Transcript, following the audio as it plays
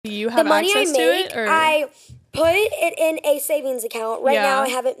Do you have The money access I make, to it? Or? I put it in a savings account. Right now, I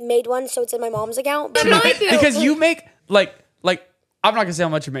haven't made one, so it's in my mom's account. But because you make like I'm not gonna say how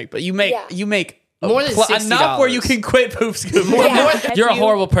much you make, but you make more than $60. enough where you can quit poop scoop. You're a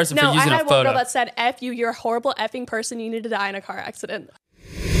horrible person for using a photo. No, I had one girl that said, "F you, you're a horrible effing person. You need to die in a car accident."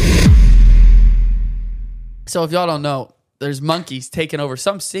 So if y'all don't know, there's monkeys taking over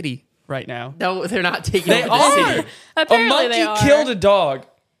some city right now. No, they're not taking over the are. city. Apparently A they monkey are. killed a dog.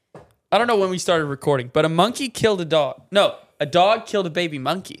 I don't know when we started recording, but a monkey killed a dog. No, a dog killed a baby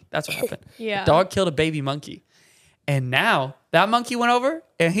monkey. That's what happened. Yeah. A dog killed a baby monkey. And now that monkey went over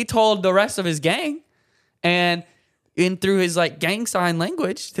and he told the rest of his gang and in through his like gang sign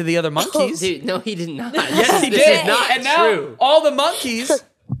language to the other monkeys. Dude, no, he did not. Yes, he This did. is not and true. now all the monkeys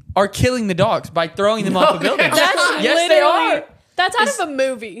are killing the dogs by throwing them off the building. That's yes, they are. That's out of a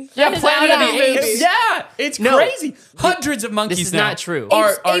movie. Yeah, That is Planet out of of the a Apes. movie. Yeah, it's crazy. Hundreds of monkeys This is now not true.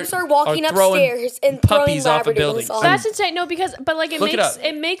 Apes are walking throwing upstairs and throwing puppies off a building. Labradoodles off. That's insane. No, because it Look it makes up.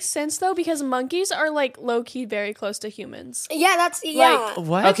 it makes sense though because monkeys are like low key very close to humans. Yeah, yeah.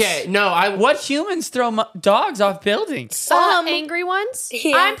 What? Okay, no, What humans throw dogs off buildings? Some Angry ones.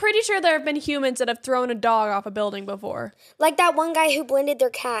 Yeah. I'm pretty sure there have been humans that have thrown a dog off a building before. like that one guy who blended their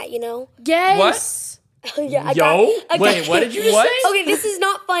cat, you know? Yes. Yeah, Wait, what did you just What? say? Okay, this is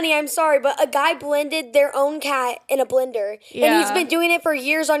not funny. I'm sorry, but a guy blended their own cat in a blender, and Yeah. he's been doing it for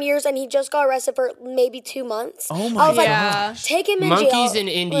years on years, and he just got arrested for maybe 2 months. Oh my I was Yeah. like, take him in Monkeys jail. in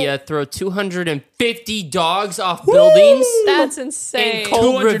India throw 250 dogs off buildings That's in insane.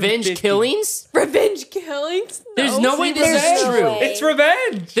 cold 250. revenge killings. Revenge killings? There's no way this There's is no true. way. It's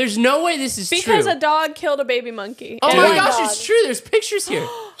revenge. There's no way this is Because true. a dog killed a baby monkey. Oh And- my my gosh, God. it's true. There's pictures here.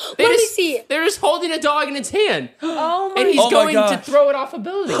 Let me see. They're just holding a dog in its hand. Oh my And he's Oh my going to gosh. throw it off a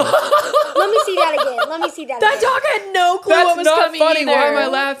building. Let me see that again. Let me see that That again. dog had no clue That's what was not coming funny. either. Why am I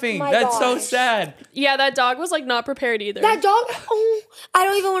laughing? My That's so gosh. sad. Yeah, that dog was like not prepared either. That dog, I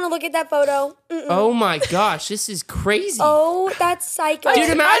don't even want to look at that photo. Oh my gosh, this is crazy. Oh, that's psycho. Dude,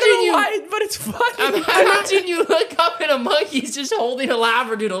 I imagine don't know you. why, but it's funny. Imagine you look up and a monkey's just holding a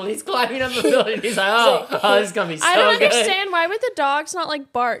labradoodle and he's climbing up a building. He's like, oh, this is gonna be so I don't good. understand. Why would the dogs not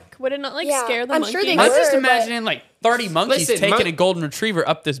like bark? Would it not like Yeah, scare the I'm monkey? sure they I'm would. just but- imagining like 30 monkeys Listen, taking a golden retriever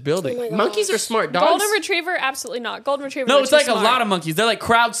up this building. Oh my Monkeys are smart dogs. Golden Retriever? Absolutely not. Golden Retriever. No, are it's too like a smart. lot of monkeys. They're like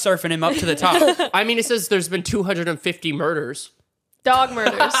crowd surfing him up to the top. I mean, it says there's been 250 murders. dog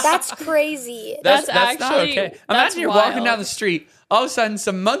murders. That's crazy. That's not actually- okay. that's Imagine you're walking wild. down the street. All of a sudden,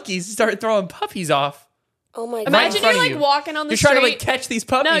 some monkeys start throwing puppies off. Oh my god. Imagine in front you're of like you. walking on the You're street. trying to like catch these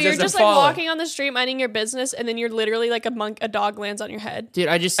puppies. No, you're as they're just like falling. walking on the street, minding your business, and then you're literally like a dog lands on your head. Dude,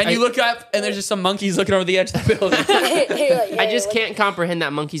 And you look up, and there's just some monkeys looking over the edge of the building. I just can't comprehend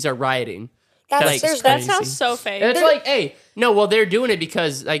that monkeys are rioting. That's, like, there's That Crazy. sounds so fake. It's like, hey, no, well, they're doing it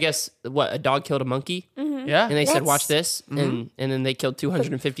because I guess a dog killed a monkey, Yeah. and they said, That's- "Watch this," and then they killed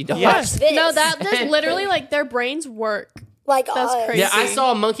 250 dogs. Yes. this. no, that's literally like their brains work. like that's us. crazy. Yeah, I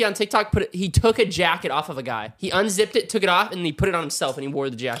saw a monkey on TikTok he took a jacket off of a guy. He unzipped it, took it off, and he put it on himself, and he wore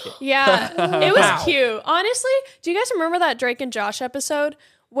the jacket. Yeah, it was Wow. cute. Honestly, do you guys remember that Drake and Josh episode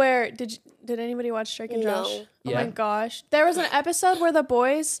where did anybody watch Drake and No. Josh? Oh Yeah. my gosh, there was an episode where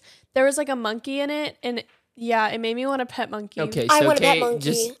there was like a monkey in it, and yeah, it made me want to pet monkey. Okay, I so want a pet Kate monkey.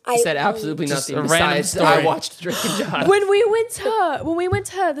 just I- said absolutely Just nothing a random besides story. I watched Drake and Josh. When we went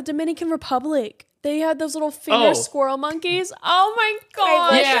to the Dominican Republic, they had those little finger Oh. squirrel monkeys. Oh my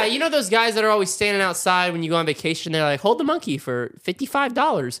gosh. Yeah, you know those guys that are always standing outside when you go on vacation? They're like, hold the monkey for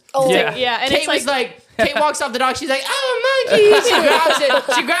 $55. Oh, Yeah. Yeah, and Kate it's was like, like, Kate walks off the dog. She's like, oh, monkey. She grabs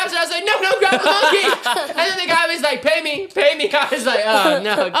it. She grabs it. I was like, no, grab the monkey. And then the guy was like, pay me. I was like, oh,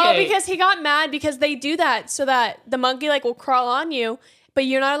 no, Kate. oh, because he got mad because they do that so that the monkey like will crawl on you. But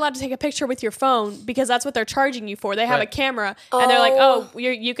you're not allowed to take a picture with your phone because that's what they're charging you for. They have Right. a camera, and they're like, "Oh,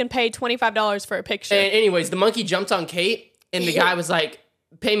 you can pay $25 for a picture." And anyways, the monkey jumped on Kate, and the guy was like,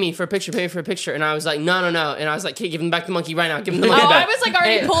 pay me for a picture. And I was like, no. And I was like, Kate, give him back the monkey right now. Give him the monkey Oh, back. I was like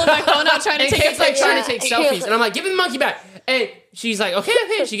already And- pulling my phone out trying to And take Kate's a like picture. trying to take selfies. And I'm like, give him the monkey back. And she's like,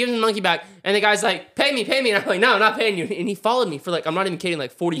 okay. She gives him the monkey back. And the guy's like, pay me. And I'm like, no, I'm not paying you. And he followed me for like, I'm not even kidding,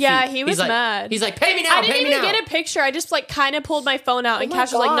 like 40 feet. Yeah, he was He's like, mad. He's like, pay me now. I didn't pay me even now. get a picture. I just like kind of pulled my phone out, and my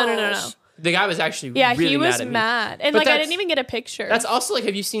Cash was like, "No." gosh. The guy was actually Yeah, really he was mad at me. mad, and But like I that's- didn't even get a picture. That's also like,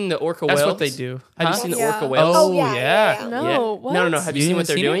 have you seen the orca That's whales? what they do. Have Huh? you seen the Yeah. orca whales? Oh, yeah. yeah. no, what? No. Have you You seen what haven't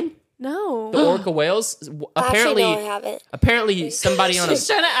they're seen it? doing? No. The orca whales. Actually, no, I haven't. Apparently, somebody on a Just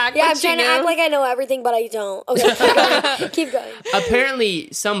trying to act Yeah, like I'm she trying to knew. act like I know everything, but I don't. Okay, keep going. Keep going. apparently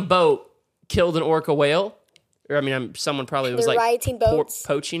some boat killed an orca whale. Or I mean, someone probably was They're like rioting boats.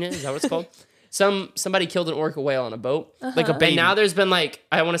 poaching it. Is that what it's called? somebody killed an orca whale on a boat. Like a baby. And now there's been like,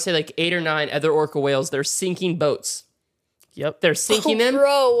 I want to say like 8 or 9 other orca whales. They're sinking boats. Yep. They're sinking them.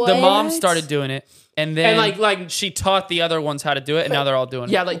 Bro, what? The mom started doing it. And then like she taught the other ones how to do it, and now they're all doing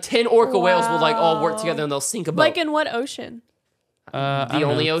it. Yeah, like 10 orca whales will like all work together and they'll sink a boat. Like in what ocean? The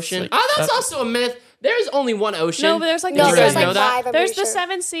only ocean? That's also a myth. There's only one ocean. No, but there's like No, you there's guys know like that? 5. I'm there's pretty the sure.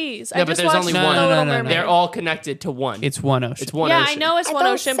 7 seas. No, I but just there's watched only The one. Little No. Mermaid. They're all connected to one. It's one ocean. It's one Yeah, ocean. I know it's I one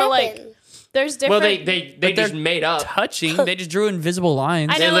thought ocean, but like 7. there's different. Well, they just made up. touching. They just drew invisible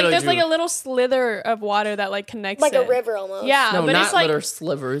lines. I They know, like literally there's like drew- a little slither of water that like connects Like a it. river almost. Yeah, No, but not it's like little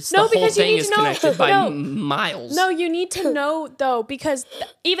slivers. No, the whole because you thing need is to know- connected by No. miles. no, you need to know though because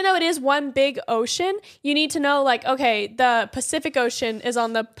even though it is one big ocean, you need to know like okay, the Pacific Ocean is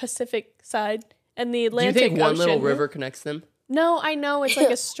on the Pacific side and the Do you Atlantic think one Ocean. little river connects them? No, I know it's like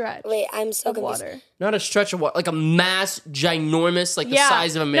a stretch Wait, I'm so of confused. water. Not a stretch of water, like a mass, ginormous, like the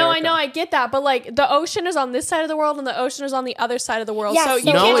size of America. No, I know, I get that, but like the ocean is on this side of the world and the ocean is on the other side of the world. Yeah, so so-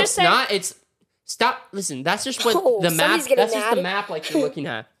 you No, can't it's just say not. It's stop. Listen, that's just what Oh, the map. somebody's getting That's just the mad. map, like you're looking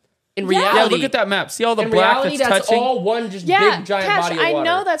at. In Yeah. reality, Yeah, look at that map. See all the In black reality, that's that's touching? all one just Yeah, big giant Cash, body of water. I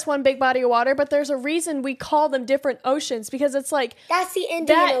know that's one big body of water, but there's a reason we call them different oceans because it's like That's the Indian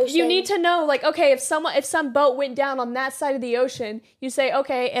that Ocean. you need to know like okay if some boat went down on that side of the ocean, you say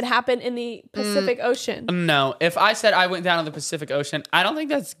okay it happened in the Pacific Ocean. No, if I said I went down to the Pacific Ocean, I don't think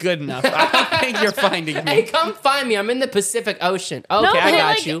that's good enough. I don't think you're finding Hey, me. come find me. I'm in the Pacific Ocean. Okay, No, I but, got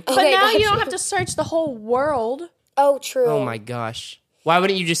like, you. But Okay, now got you don't you. have to search the whole world. Oh, true. Oh my gosh. Why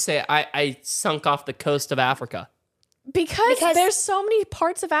wouldn't you just say I sunk off the coast of Africa? Because Because- there's so many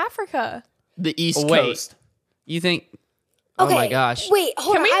parts of Africa. The East Wait. Coast. You think Okay. Oh my gosh. Wait,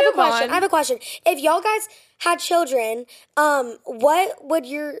 hold Can on. we I have a move question. on? I have a question. If y'all guys had children, what would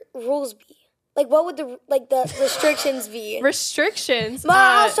your rules be? Like, what would the restrictions be? Restrictions. Well,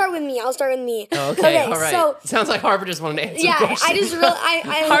 I'll start with me. Okay, all right. So Sounds like Harper just wanted to answer yeah, the question. I just really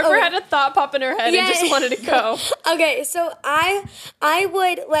I Harper okay. had a thought pop in her head Yeah. and just wanted to go. Okay, so I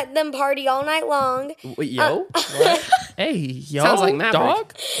would let them party all night long. Wait, yo? What? hey, yo, Sounds like Maverick.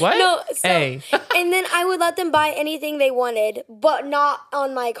 dog? What? No, so, Hey. and then I would let them buy anything they wanted, but not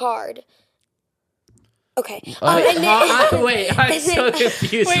on my card. Okay. And then- Wait, I'm so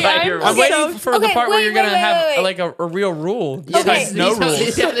confused Wait, by I'm your I'm Okay. waiting for the Okay, part where wait, you're gonna wait, have wait. like a real rule. Okay. Like, no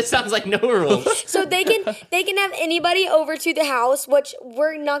rules. Yeah, this sounds like no rules. So they can have anybody over to the house, which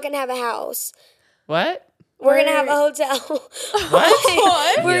we're not gonna have a house. What? We're gonna have a hotel.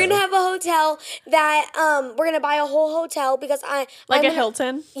 What? We're gonna have a hotel that we're gonna buy a whole hotel because Like I'm a gonna-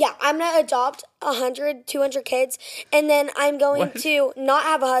 Hilton. Yeah, I'm gonna adopt 100, 200 kids, and then I'm going to not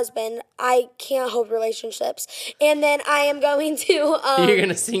have a husband. I can't hold relationships, and then I am going to. You're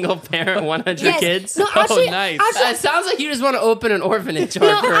gonna single parent 100 yes. kids? No, actually, nice. It sounds like you just want to open an orphanage, no,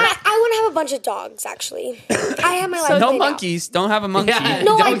 Harper. I want to have a bunch of dogs. Actually, I have my life. No laid out. monkeys. Don't have a monkey. Yeah,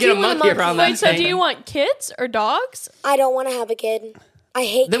 No, I don't get do a want a monkey monkey. around Wait, that so thing. do you want kids or dogs? I don't want to have a kid. I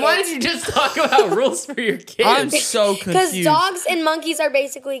hate Then kids. why did you just talk about rules for your kids? I'm so Because confused. dogs and monkeys are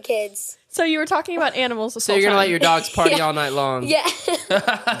basically kids. So you were talking about animals. so you're gonna let your dogs party all night long? Yeah.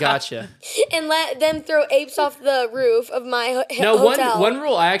 Gotcha. And let them throw apes off the roof of my No, hotel. one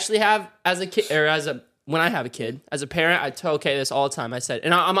rule I actually have as a kid, or when I have a kid, as a parent, I tell Kay this all the time. I said,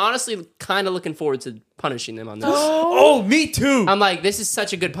 and I'm honestly kind of looking forward to punishing them on this. Oh, me too. I'm like, this is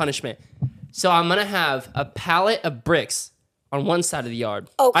such a good punishment. So I'm gonna have a pallet of bricks on one side of the yard.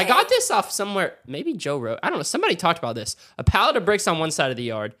 Okay. I got this off somewhere. Maybe Joe wrote. I don't know. Somebody talked about this. A pallet of bricks on one side of the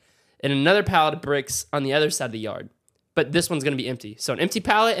yard, and another pallet of bricks on the other side of the yard. But this one's gonna be empty. So an empty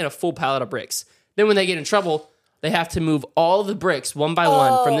pallet and a full pallet of bricks. Then when they get in trouble, they have to move all the bricks one by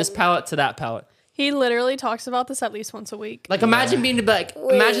one from this pallet to that pallet. He literally talks about this at least once a week. Like imagine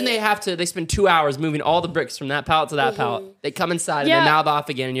imagine they spend 2 hours moving all the bricks from that pallet to that pallet. They come inside and Yeah. they mouth off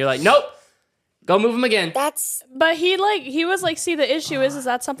again, and you're like, nope, go move them again. That's But he was like, see, the issue is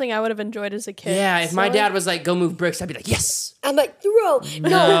that something I would have enjoyed as a kid. Yeah, if my So- dad was like, go move bricks, I'd be like, yes. I'm like, bro, no.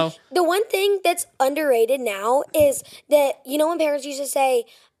 No. The one thing that's underrated now is that when parents used to say,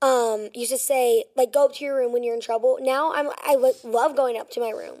 like, go up to your room when you're in trouble. Now I love going up to my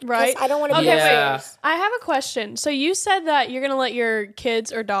room, 'cause Right. I don't want to be Okay, Yeah. upstairs. I have a question. So you said that you're gonna let your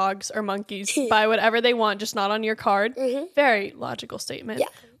kids or dogs or monkeys buy whatever they want, just not on your card. Very logical statement. Yeah.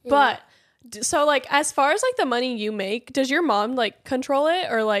 But so like as far as like the money you make, does your mom like control it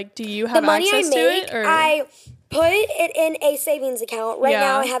or like do you have The money I access to make, it? Or I put it in a savings account. Right Yeah.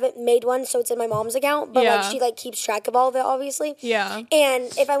 now, I haven't made one, so it's in my mom's account. But Yeah. like she keeps track of all of it, obviously. yeah.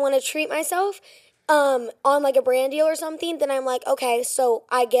 And if I want to treat myself, on like a brand deal or something, then I'm like, okay, so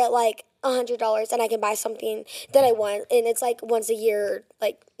I get like $100 and I can buy something that I want, and it's like once a year,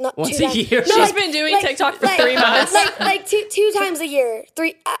 like not Once two a times. year? No, She's been doing TikTok for 3 months. like two times a year,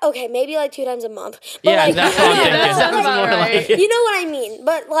 three. Okay, maybe like 2 times a month. But Yeah, like, that's what I'm thinking. that sounds That's about more right. like it. you know what I mean.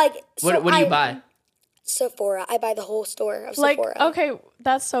 But like, so What do you buy? Sephora. I buy the whole store of Like, Sephora. okay,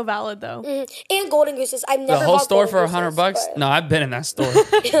 that's so valid though. And Golden Gooses. I've never The whole bought store Golden for Gooses, $100? but- No, I've been in that store.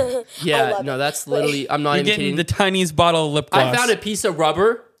 Yeah, love no, it. that's literally. I'm not You're even getting kidding. the tiniest bottle of lip gloss. I found a piece of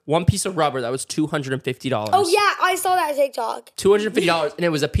rubber. One piece of rubber that was $250. Oh yeah, I saw that TikTok. $250, and it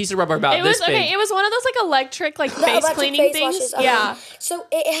was a piece of rubber about It was this big. okay. It was one of those like electric like The face electric cleaning face things. washes, Yeah, So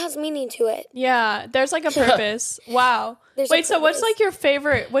it has meaning to it. yeah. There's like a purpose. Wow. There's a Wait. So what's purpose. like your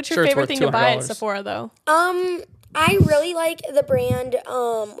favorite? What's your Sure, it's favorite worth thing to buy at $200. Sephora though? I really like the brand,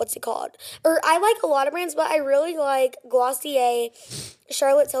 what's it called? Or I like a lot of brands, but I really like Glossier,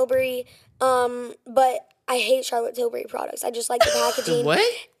 Charlotte Tilbury, but I hate Charlotte Tilbury products. I just like the packaging. What?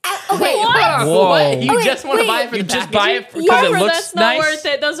 Okay. Whoa. What? You Okay, just want to wait. buy it for You the just packaging? buy it because Yeah. it Harper, looks that's not nice. worth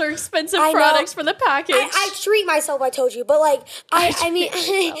it. Those are expensive I know. products for the package. I treat myself, I told you, but like I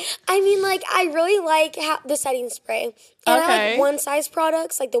mean like I really like the setting spray. And I Okay. like one size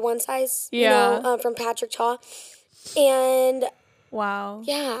products, like the one size, Yeah. you know, from Patrick Chaw. And Wow.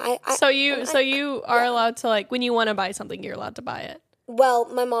 yeah, So you are allowed to like when you want to buy something, you're allowed to buy it. well,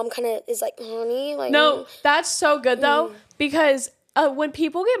 my mom kind of is like, honey, like No, that's so good though Mm. because when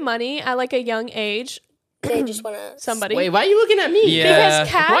people get money at like a young age, they just want to somebody. Wait, why are you looking at me? Yeah.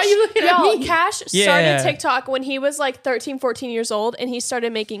 Because Cash, Why are you looking at y'all, me? Cash Yeah. started TikTok when he was like 13, 14 years old and he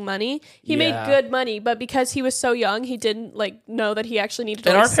started making money. He made Yeah. good money, but because he was so young, he didn't like know that he actually needed to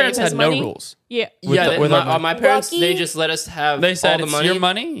And like, our parents save his had money. no rules. Yeah. Yeah, with our my parents, Lucky. they just let us have They said all the it's money. your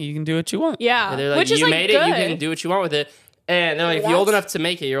money. You can do what you want. Yeah. They're like, Which is you like made good. it, you can do what you want with it. And they're like, if you're old enough to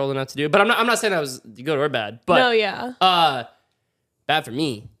make it, you're old enough to do it. But I'm not saying that was good or bad. But No, yeah. bad for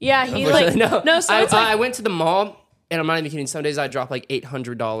me. Yeah, he like no, so I, it's like I went to the mall, and I'm not even kidding. Some days I drop like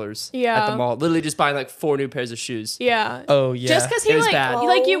 $800 Yeah. at the mall, literally just buying like 4 new pairs of shoes. yeah. Oh yeah. Just because It he was like bad.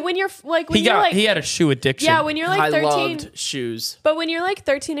 like you when you're like when he you're got like he had a shoe addiction. yeah when you're like I 13 loved shoes. but when you're like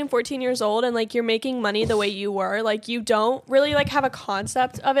 13 and 14 years old and like you're making money the way you were like you don't really like have a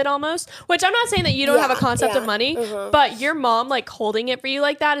concept of it almost, which I'm not saying that you don't have a concept of money, but your mom like holding it for you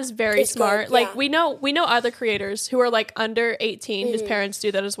like that is very It's smart. good, Like yeah. we know other creators who are like under 18 whose parents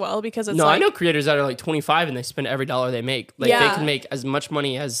do that as well because it's No, like I know creators that are like 25 and they spend every dollar they make. Like Yeah. they can make as much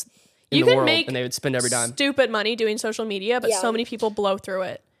money as in you the can world, make and they would spend every dime. stupid money doing social media, but Yeah. so many people blow through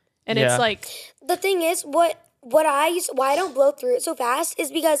it. And Yeah. it's like The thing is, why I don't blow through it so fast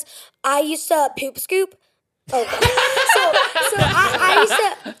is because I used to poop scoop. Okay. so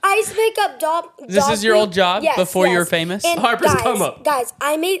I used to pick up dog. This is your old job before you were famous? And Harper's come up. Guys,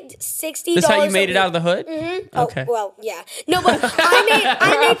 I made $60. This how you made it out of the hood? Okay. Oh, well, yeah. No, but I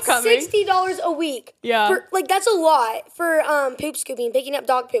made upcoming. $60 a week. Yeah. For, like that's a lot for poop scooping, picking up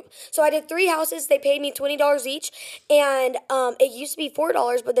dog poop. So I did 3 houses. They paid me $20 each, and it used to be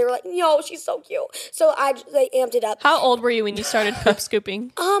 $4, but they were like, "Yo, she's so cute." So they amped it up. how old were you when you started poop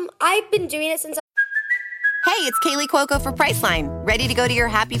scooping? I've been doing it since. Hey, it's Kaylee Cuoco for Priceline. Ready to go to your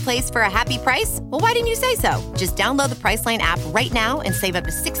happy place for a happy price? Well, why didn't you say so? Just download the Priceline app right now and save up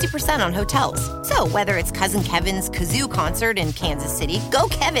to 60% on hotels. So whether it's Cousin Kevin's Kazoo Concert in Kansas City, go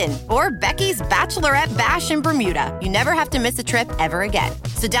Kevin, or Becky's Bachelorette Bash in Bermuda, you never have to miss a trip ever again.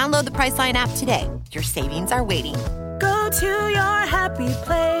 So download the Priceline app today. Your savings are waiting. Go to your happy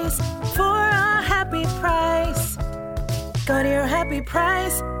place for a happy price. Go to your happy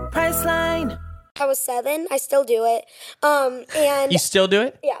price, Priceline. I was 7. I still do it. And You still do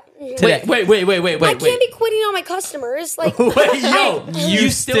it? yeah. Mhm. Today. Wait. I can't be quitting on my customers. Like, Wait, yo, You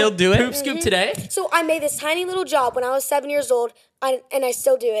still do it? poop scoop today? so I made this tiny little job when I was 7 years old, and I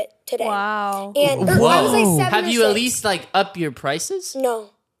still do it today. Wow. And I was like 7 Have or you at 6. least like up your prices?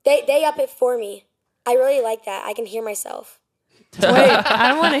 No, they up it for me. I really like that. I can hear myself. Wait, I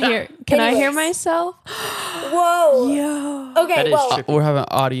don't want to hear. Can I hear Anyways. myself? Whoa. Yo. Okay. That is well, trippy. We're having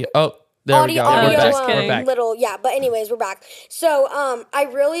audio. Oh, there audio, we go. We're We're just back. kidding. We're back. little, yeah. But anyways, we're back. So, I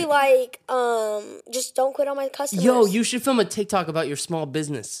really like, just don't quit on my customers. Yo, you should film a TikTok about your small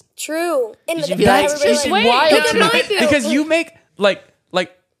business. True. And You should be like, everybody you like, should Wait, wild look at to mine. it. Because you make like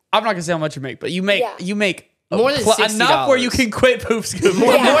I'm not gonna say how much you make, but you make Yeah. More than enough where you $60. can quit poop scoop.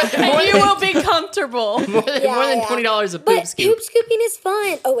 Yeah. And you will be comfortable. more than Yeah. $20 a poop But scoop. poop scooping is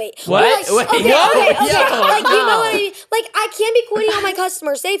fun. Oh wait. What? Like, Wait, okay, what? okay. Yo, Like you know no. what I mean? Like I can't be quitting on my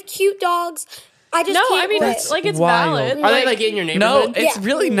customers. They have cute dogs. I just No, can't I mean, quit. it's like it's wild. valid. Are they Like, like in your No, neighborhood? it's Yeah.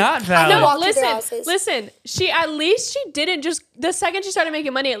 really not I valid. walk through their listen, houses. listen. She at least she didn't just the second she started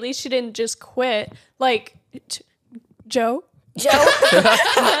making money. At least she didn't just quit. Like, Joe. Joe,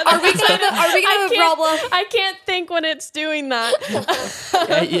 are we gonna have a problem? I can't think when it's doing that.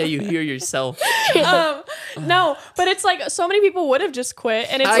 Yeah, you hear yourself. No, but it's like so many people would have just quit,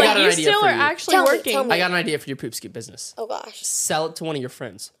 and it's I got like an you idea still for are you. actually Tell me, working. tell me. I got an idea for your poop skip business. Oh gosh. Sell it to one of your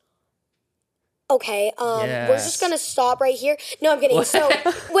friends. Okay, we're Yes. just gonna stop right here. No, I'm kidding. So,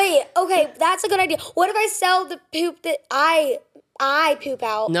 wait, okay, that's a good idea. What if I sell the poop that I poop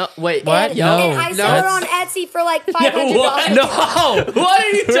out? No, wait. What? And, No. and I sell it on Etsy for like $500. what? No, What are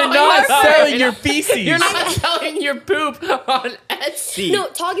you you're talking not about? selling your feces. You're not selling your poop on Etsy. No,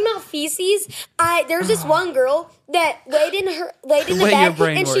 talking about feces, there's this one girl that laid in the way your bed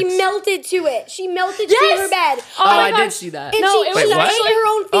brain and she works. melted to it. She melted to Yes! her bed. Oh, my I God. did see that. And No, she, it was she actually- ate her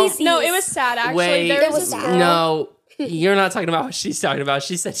own feces. No, it was sad actually. Wait, There It was was this sad. girl. no, you're not talking about what she's talking about.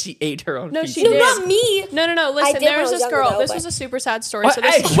 She said she ate her own. No, feces. she No, did. not me. No. Listen, did there when was I was this younger, girl. though, This but- was a super sad story. What? So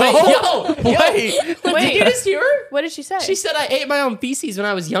this. Hey, whoa, wait. Did you just hear her? What did she say? She said I ate my own feces when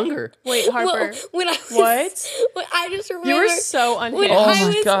I was younger. "Wait, Harper, Well, when I was, What? When I just remember. you were so when unhinged." Oh I my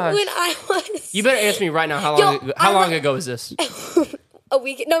was, gosh. When I was. You better answer me right now. How Yo, long? How I long wa- ago was this? A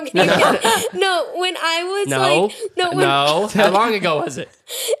week. No, I'm kidding. No, when I was No, like. No, when, no. How long ago was it?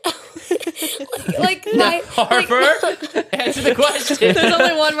 Like my. Harper, answer the question. There's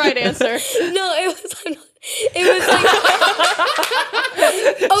only one right answer. No, it was. It was like.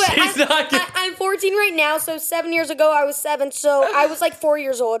 Okay, She's not gonna- I'm 14 right now, so 7 years ago I was 7, so I was like 4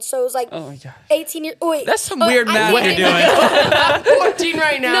 years old, so it was like Oh my god. 18 years. Oh, wait. That's some weird I math think- you're doing. I'm 14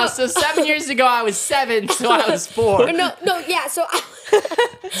 right now, No. so 7 years ago I was 7, so I was 4. No, yeah. So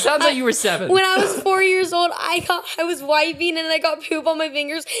Sounds like you were 7. when I was 4 years old, I was wiping and I got poop on my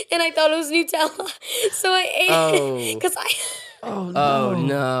fingers, and I thought it was Nutella, so I ate it because I. Oh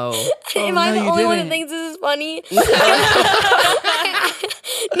no. Am I no, the you only one that didn't. thinks this is funny?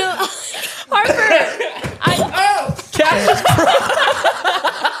 No.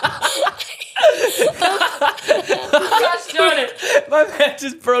 Gosh darn it. My man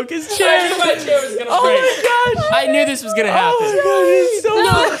just broke his chair. My chair was gonna break. Oh my gosh. I knew this was gonna happen. Oh my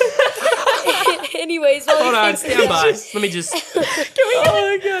god, it's so Anyways, while Hold we on, fix stand it. by. Let me just. Oh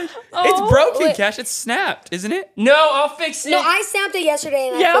my gosh. It's broken, wait. Cash. It's snapped, isn't it? No, I'll fix it. No, I snapped it yesterday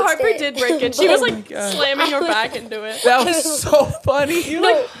and Yeah, I fixed Harper it. did break it. She was my like God. slamming her back into it. That was so funny.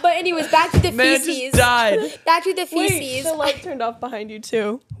 No, but anyways, back to the Man feces. just died. Back to the Wait, feces. the light turned off behind you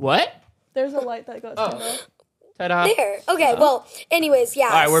too. What? There's a light that got turned off. Ta-da. There. Okay. Well. Anyways, yeah.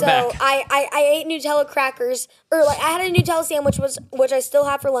 All right, we're so back. I ate Nutella crackers, or like I had a Nutella sandwich, which I still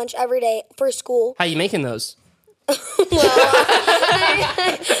have for lunch every day for school. How you making those? No,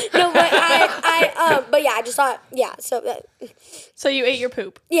 but but yeah, I just thought, yeah. So So you ate your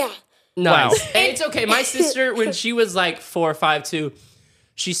poop. yeah. Nice. Wow. Hey, it's okay. My sister, when she was like 4 or 5 too,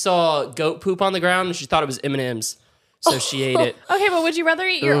 she saw goat poop on the ground and she thought it was M&M's. So she ate it. Okay, but would you rather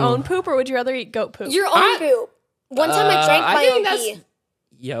eat your own poop or would you rather eat goat poop? Your own poop. One time I drank I my think own that's- pee.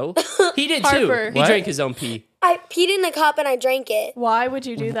 Yo. He did Harper. too. He What? drank his own pee. I peed in a cup and I drank it. Why would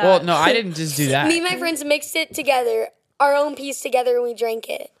you do that? Well, no, I didn't just do that. Me and my friends mixed it together, our own peas together, and we drank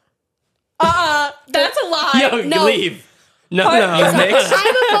it. That's a lie. Yo, no. leave. No, You no. mixed? I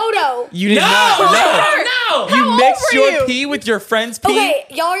have a photo. You did not. No. No. You mixed were your you? pee with your friend's pee Okay,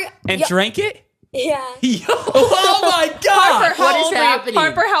 y'all are. and drank it? Yeah. Yo. Oh my Harper, god. how What is old happening? were you?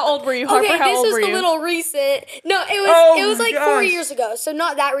 Harper, how old were you? Harper, Okay, how old this were is you? a little recent. No, Oh it was my like 4 gosh. years ago, so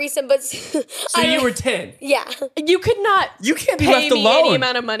not that recent, but So you were 10. yeah. You could not You can't be pay left me any alone.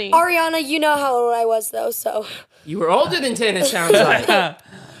 amount of money. Ariana, you know how old I was though, so You were older than 10, it sounds like.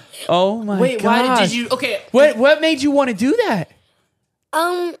 Oh my Wait, god. why did you? Okay. What made you want to do that?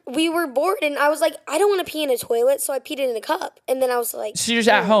 we were bored, and I was like, I don't want to pee in a toilet, so I peed it in a cup, and then I was like, So you're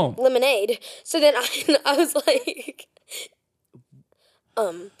just at home. lemonade. So then I was like,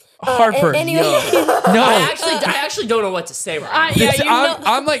 Harper. anyway, No. I actually don't know what to say right now. Yeah, you know.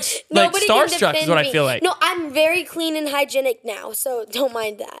 I'm like nobody can starstruck is defend what I me. feel like. No, I'm very clean and hygienic now, so don't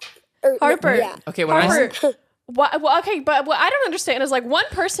mind that. Or, Harper. yeah. Okay, when I Harper. Well, okay, but what I don't understand is like one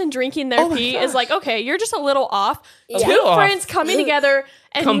person drinking their my pee gosh. is like, okay, you're just a little off. Yeah. Two little off. friends coming together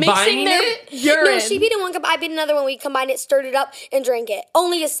and Combining mixing their it? urine. No, she beat in one cup, I beat another one. We combined it, stirred it up, and drank it.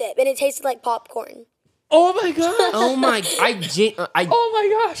 Only a sip, and it tasted like popcorn. Oh my gosh. Oh my! Oh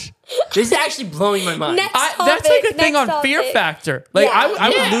my gosh. This is actually blowing my mind. That's like a thing on Fear Factor. Like I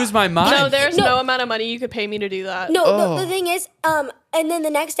would lose my mind. No, there's no amount of money you could pay me to do that. No, the thing is, and then the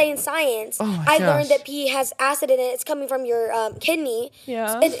next day in science, I learned that pee has acid in it. It's coming from your kidney.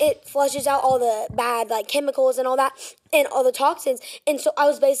 Yeah. It flushes out all the bad like chemicals and all that, and all the toxins. And so I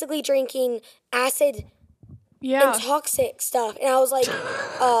was basically drinking acid. Yeah. And toxic stuff. And I was like,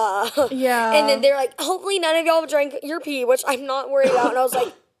 Yeah. And then they're like, hopefully none of y'all drank your pee, which I'm not worried about. And I was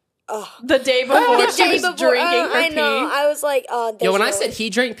like, the day before she was drinking her I know. pee. I was like, Yo, when I said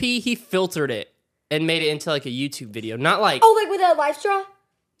he drank pee, he filtered it and made it into like a YouTube video. Not like like with a life straw?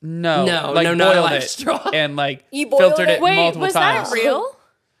 No, No, like no, not a boiled life it straw. and like You boiled filtered it it? Wait, multiple was times. that real?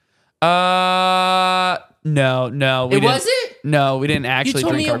 No, we It didn't. wasn't? No, we didn't You actually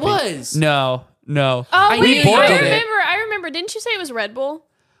told drink me our it pee. was. No. Oh, We wait, boiled I it. remember. Didn't you say it was Red Bull?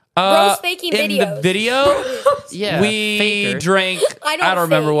 Bro's faking in videos. the video, Yeah, we faker. drank. I I don't don't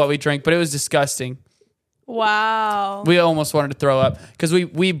remember fake. what we drank, but it was disgusting. Wow. We almost wanted to throw up because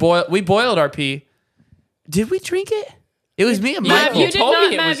we boiled our pee. Did we drink it? It was me and Mav, Michael. you did told not.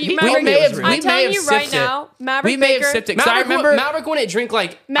 me it was- Mav, he you, told Maverick, me it was real. I'm we may telling have you right sipped it. now, Maverick We may Baker, have sipped it because I remember. Maverick wouldn't drink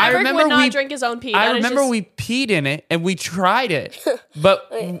like. Maverick remember would not we- drink his own pee. I That is remember just- we peed in it and we tried it,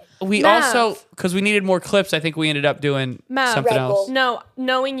 but we Mav. also because we needed more clips. I think we ended up doing Mav. something Red else. Bull. No,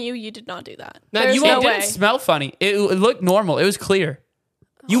 knowing you did not do that. Mav, There's you no It way. didn't smell funny. It looked normal. It was clear.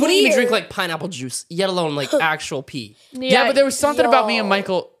 You wouldn't even Clear. drink like pineapple juice, yet alone like actual pee. Yeah, but there was something about me and Y'all.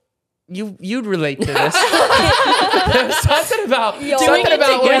 Michael. You'd relate to this. There was something about Doing something it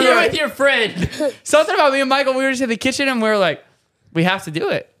about When when you're we with your friend. something about me and Michael. We were just in the kitchen and we were like, we have to do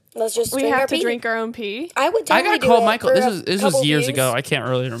it. Let's just We drink have our to pee. drink our own pee. I would I totally gotta do call it Michael. for This a was couple years views. ago. I can't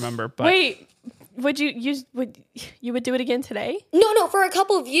really remember. But Wait, would you would do it again today? No, for a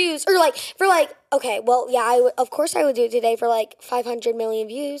couple of views. Or like, okay, well, yeah, of course I would do it today for like 500 million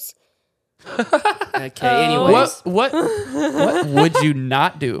views. Okay, anyways. what would you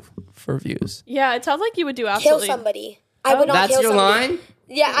not do for views? Yeah, it sounds like you would do Kill absolutely. somebody. I would not That's kill your somebody. line?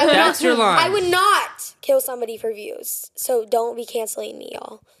 Yeah, I would That's not, your line. I would not kill somebody for views. So don't be canceling me,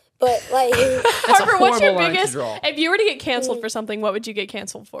 y'all. But like, Harper, what's your horrible line to biggest? draw. If you were to get canceled for something, what would you get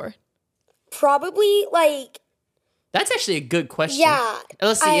canceled for? probably like, That's actually a good question. yeah.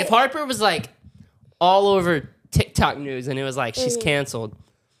 Let's see. I- If Harper was like all over TikTok news and it was like she's canceled,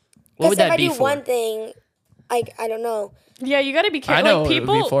 what would Because if that I be do for? one thing, I don't know. Yeah, you got to be I careful. know Like what it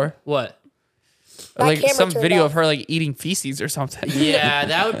people. would be for. What? My Like camera some turned video off. of her like eating feces or something. Yeah,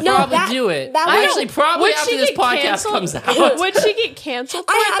 that would No, probably that- do it. that would- Actually, probably Would after she this get podcast canceled? comes out. Would she get canceled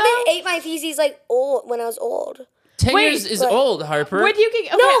for I it haven't though? ate my feces like when I was old. 10 Wait, years is but- old, Harper. Would you get?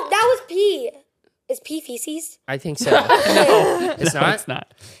 Okay. No, that was pee. Is pee feces? I think so. It's No, not? it's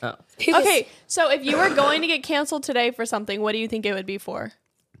not. Oh. Pee was Okay, so if you were going to get canceled today for something, what do you think it would be for?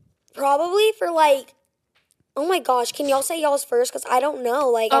 probably for like, oh my gosh, can y'all say y'all's first? Because I don't know.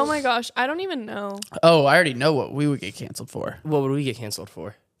 Like, Oh my gosh, I don't even know. Oh, I already know what we would get canceled for. What would we get canceled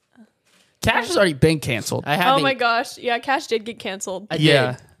for? Cash has already been canceled. I haven't. Oh my gosh, yeah, Cash did get canceled. I did.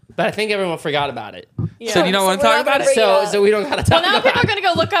 Yeah. But I think everyone forgot about it. Yeah. So you don't want to we're talk not about gonna it? bring it So up. we don't gotta Well, talk now about people are it. gonna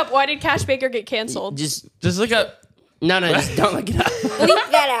go look up why did Cash Baker get canceled. Just Just look up. no, just don't look it up.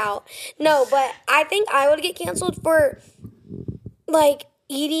 bleep that out. No, but I think I would get canceled for like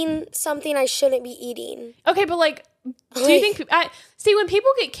eating something I shouldn't be eating. Okay, but like, do you think? See, when people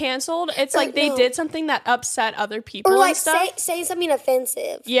get canceled, it's like they no. did something that upset other people Or and like stuff. say something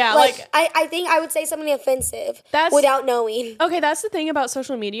offensive. Yeah, like- I think I would say something offensive That's- without knowing. Okay, that's the thing about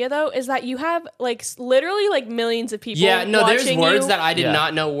social media, though, is that you have like literally like millions of people. Yeah, no, there's watching words you. that I did Yeah.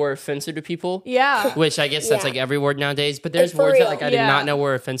 not know were offensive to people. Yeah, Which I guess that's Yeah. like every word nowadays. But there's Like, for words that real. like I did Yeah. not know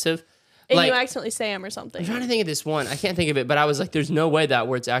were offensive. and like you accidentally say them or something. I'm trying to think of this one. I can't think of it, but I was like, there's no way that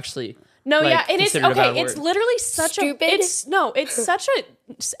word's actually No, like, yeah, and it's considered a bad okay. It's word. literally such Stupid? it's such a.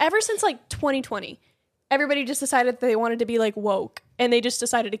 Ever since like 2020, everybody just decided that they wanted to be like woke, and they just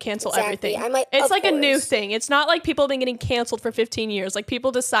decided to cancel Exactly. everything. I'm like, it's of like a new course. thing. It's not like people have been getting canceled for 15 years. Like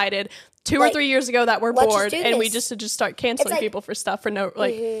people decided 2 or Like, 3 years ago that we're let's just bored, do and we this. just start canceling like- people for stuff for no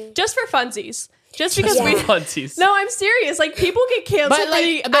like just for funsies. Just because Yeah. we. Funsies. No, I'm serious. Like people get canceled But for like,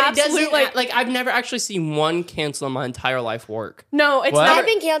 the but it absolute doesn't like. I've never actually seen one cancel in my entire life work. No, it's What? never. I've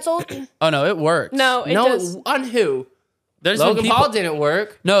been canceled. Oh no, it works. No, it No, does. on who? There's been Logan people- Paul didn't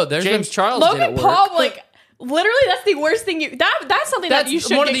work. No, there's James been Charles Logan didn't Paul, work. like literally, that's the worst thing you. That's something That's that you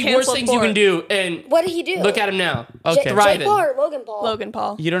should one of get the worst canceled things for. you can do. And What did he do? look at him now. Okay. Jake Thriving. Paul or Logan Paul? Logan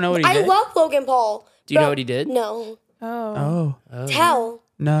Paul. You don't know what he I did? love Logan Paul. Do you know what he did? No. Oh. Oh. Tell.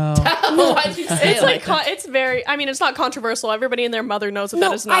 No. Why'd you say It's it like like it's very. I mean, it's not controversial. Everybody and their mother knows that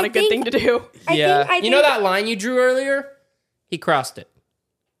that is not a good thing to do. Yeah. You know that line you drew earlier? He crossed it.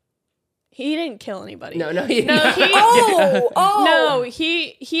 He didn't kill anybody. No, he No, didn't. No,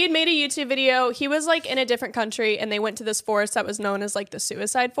 he had made a YouTube video. He was like in a different country, and they went to this forest that was known as like the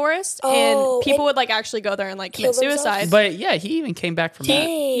suicide forest, and people would like actually go there and like commit suicide. But yeah, he even came back from that.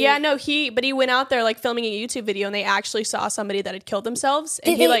 Yeah, no, he went out there like filming a YouTube video, and they actually saw somebody that had killed themselves.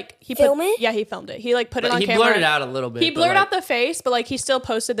 And he film it? Yeah, he filmed it. He like put it on He camera. blurred it out a little bit. He blurred out the face, but like he still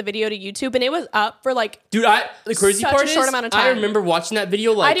posted the video to YouTube, and it was up for like Dude, the crazy such part a short is, amount of I time. remember watching that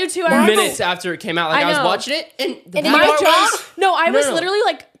video like I do too. minutes after it came out. Like I was know. watching it, and the my part jaw. was No, I was no. literally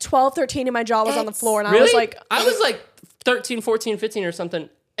like 12, 13, and my jaw was on the floor, and really. I was like, 13, 14, 15 or something,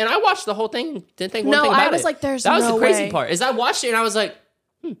 and I watched the whole thing. And didn't think one No, thing about it. I was like, there's that was no the crazy way. part. Is I watched it and I was like,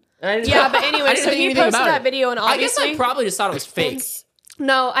 And I didn't Yeah, know- but anyway, I didn't so think he anything posted about that it. video, and I guess I obviously- probably just thought it was fake.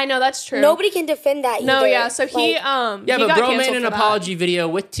 no, I know that's true. Nobody can defend that either. No, yeah. So he Yeah, he but got bro canceled made an for that. apology video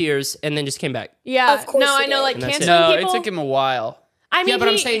with tears and then just came back. Yeah, Of course no, he I know. did. Like And that's canceling No, people. it took him a while. I mean, Yeah, but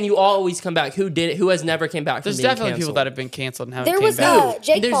I'm saying you always come back. Who did it? Who has never came back? There's from being definitely people canceled? that have been canceled and haven't There came was back.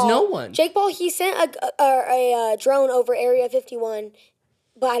 Jake There's Paul. no one. Jake Paul, he sent a drone over Area 51,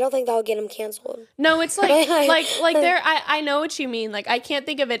 but I don't think that would get him canceled. no, it's like there. I know what you mean. Like I can't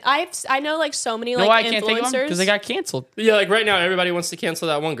think of it. I know like so many like No, I can't think of them influencers. because they got canceled. Yeah, like right now, everybody wants to cancel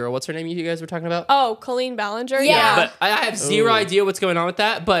that one girl. What's her name? You guys were talking about? Oh, Colleen Ballinger. Yeah. But I have zero idea what's going on with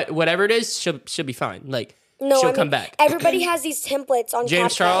that. But whatever it is, she'll be fine. Like she'll come back. Everybody has these templates on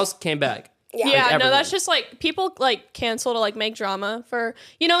James CapCut. Charles came back. Yeah. Yeah, no, everyone. that's just like people like cancel to like make drama for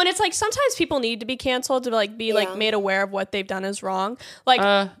and it's like sometimes people need to be canceled to like be like made aware of what they've done is wrong. Like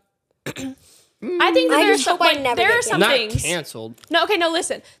I think that I there's just some, hope I like, never there get are some Not things. canceled. No, okay, no,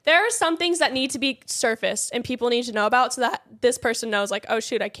 listen. There are some things that need to be surfaced and people need to know about so that this person knows like, oh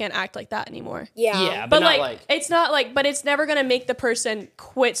shoot, I can't act like that anymore. Yeah, But not like, it's not like, but it's never gonna make the person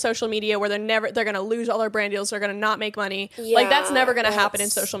quit social media where they're gonna lose all their brand deals, they're gonna not make money. Like that's Yeah, never gonna happen in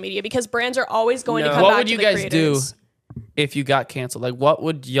that's- social media because brands are always going to No. come What back would to you the guys creators. do if you got canceled? Like, what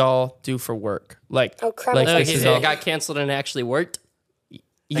would y'all do for work? Like, criminal like Like, this if is it all. got canceled and it actually worked.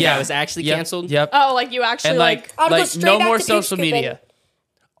 Yeah, it was actually Yep, canceled. Yep. Oh, like you actually And like, I'll go like straight no back more to poop social scooping. media.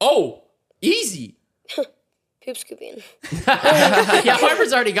 Oh, easy. Poop scooping. Yeah,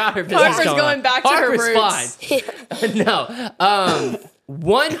 Harper's already got her business Harper's going back to her Harper's roots. fine. No,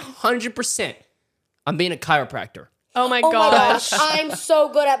 100%. I'm being a chiropractor. Oh my Oh gosh. my gosh, I'm so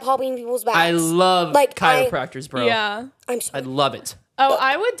good at popping people's backs. I love Like, chiropractors, bro. Yeah. I'm so I love it. Oh,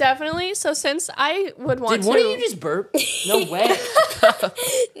 I would definitely. So since I would want Did to. one of you just burp? No way.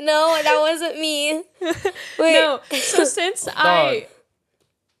 No, that wasn't me. Wait, No. So since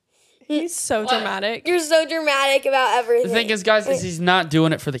he's so dramatic. you're so dramatic about everything. The thing is, guys, is he's not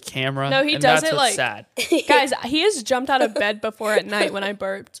doing it for the camera. No, he and does that's it, what's like- sad. Guys, he has jumped out of bed before at night when I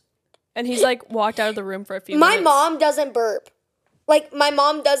burped, and he's like walked out of the room for a few My minutes. mom doesn't burp. Like, my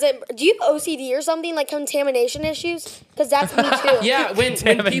mom doesn't. Do you have OCD or something? Like contamination issues? Because that's me too. Yeah, when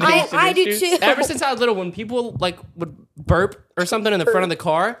people. I do too. Ever since I was little, when people like would burp or something in the front of the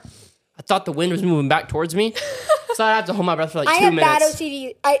car, I thought the wind was moving back towards me. So I'd have to hold my breath for like I 2 have minutes. bad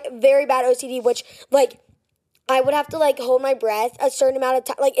OCD. Very bad OCD, which like I would have to like hold my breath a certain amount of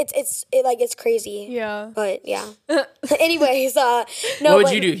time. Like it's crazy. Yeah. But yeah. Anyways, no. What would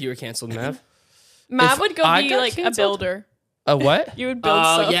but- you do if you were canceled, Mav? Mav If would go I be got like a canceled? builder. A what? You would build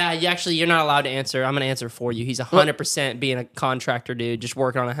Oh stuff. yeah, you're not allowed to answer. I'm gonna answer for you. He's 100% being a contractor, dude, just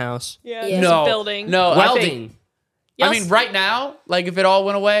working on a house. Yeah. Yeah. Just No, building. No, I Welding. think- Yes. I mean, right now, like if it all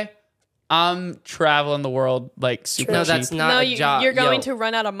went away, I'm traveling the world like super No, cheap. that's not No, a job. you're going Yo, to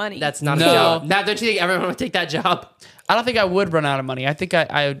run out of money. That's not No. a job. Now, don't you think everyone would take that job? I don't think I would run out of money. I think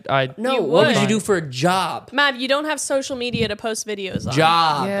I No. You What would would. you do for a job? Mav, you don't have social media to post videos on.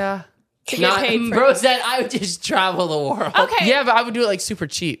 Job. yeah. To get paid for. Bro said I would just travel the world. Okay. Yeah, but I would do it like super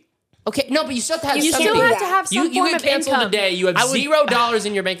cheap. Okay, no, but you still have to have You something. still have to have some You form get of canceled income. today. You have I would- $0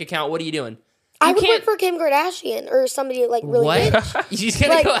 in your bank account. What are you doing? I would can't- work for Kim Kardashian or somebody like really What? rich. You just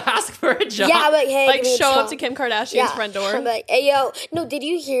gonna Like- go ask for a job? Yeah, I'm like, hey, Like give me a show up job. to Kim Kardashian's Yeah. front door. I'm like, hey, yo. No, did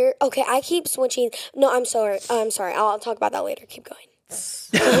you hear? Okay, I keep switching. No, I'm sorry. I'm sorry. I'll talk about that later. Keep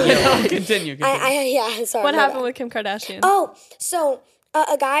going. Continue. Yeah, sorry. What my happened bad. with Kim Kardashian? Oh, so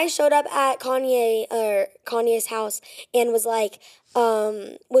a guy showed up at Kanye's house and was like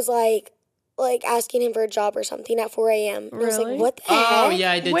asking him for a job or something at 4 a.m. And I was Really? like, what the Oh heck?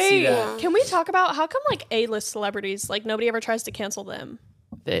 yeah, I did Wait, see that. can we talk about how come like A-list celebrities like nobody ever tries to cancel them?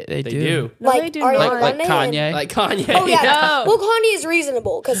 They They do. do. No, Like they do Ariana not. Like Grande Kanye. and- Like Kanye. Oh yeah. No. Well, Kanye is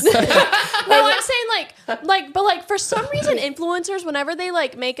reasonable because No, I'm saying but like for some reason, influencers, whenever they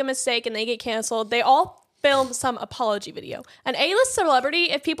like make a mistake and they get canceled, they all film some apology video. An A-list celebrity,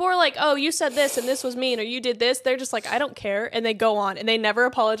 if people are like, "Oh, you said this and this was mean," or "You did this," they're just like, "I don't care," and they go on and they never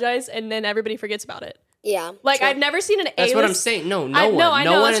apologize, and then everybody forgets about it. yeah. Like true. I've never seen an A-list. That's what I'm saying. No one. I know,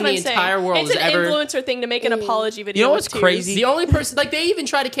 no one that's in what the I'm saying. entire world It's has an ever. influencer thing to make an apology video. You know with what's tears. crazy? The only person, like, they even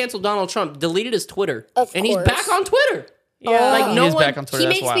tried to cancel Donald Trump, deleted his Twitter, Of and he's course. back on Twitter. Yeah. Like, He no is one. back on Twitter. He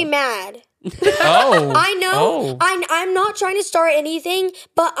That's makes wild. me mad. Oh. I know. Oh. I'm not trying to start anything,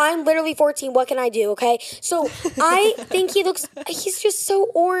 but I'm literally 14. What can I do? Okay. So I think he's just so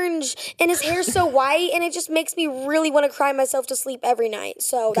orange and his hair's so white, and it just makes me really want to cry myself to sleep every night.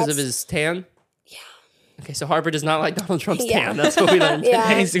 So Because that's of his tan? Yeah. Okay, so Harper does not like Donald Trump's Yeah. tan. That's what we learned. He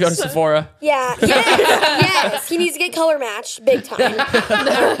yeah. needs to go to Sephora. Yeah. Yes. He needs to get color matched big time.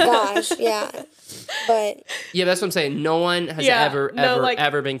 Oh gosh. Yeah. But Yeah, that's what I'm saying. No one has Yeah,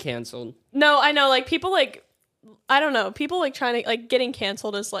 ever been canceled. No, I know. Like people like, I don't know. People like trying to like getting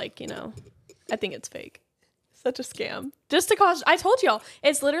canceled is like, you know, I think it's fake. Such a scam. Just to cause. I told y'all,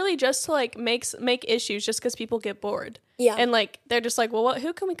 it's literally just to like make issues just because people get bored. Yeah. And like they're just like, well,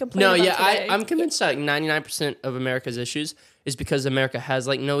 who can we complain No, about yeah, today? I'm convinced that like 99% of America's issues is because America has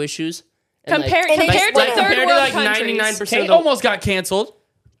like no issues. And, Compared And they to just third went world compared to like countries. 99% Kate of the almost got canceled.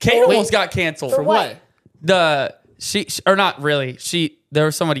 Kate almost got canceled. For what? She or not really. There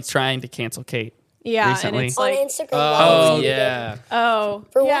was somebody trying to cancel Kate. Yeah, recently. and it's on like, Instagram. Oh, Live, yeah. oh,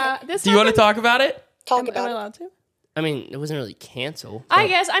 For yeah. what? This Do you want to happened- talk about it? Talk Am I about it. allowed to? I mean, it wasn't really canceled. I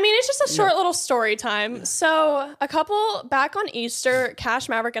guess. I mean, it's just a short little story time. So, a couple back on Easter, Cash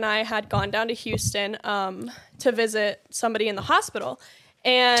Maverick and I had gone down to Houston to visit somebody in the hospital.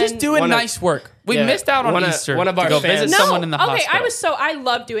 And Just doing One of- nice work. We yeah, missed out on one of- Easter. one of our to go fans- visit no, someone in the okay, hospital. I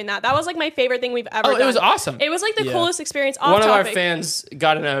love doing that. That was like my favorite thing we've ever Oh, done. it was awesome. It was like the Yeah. coolest experience. Off One of our topic. fans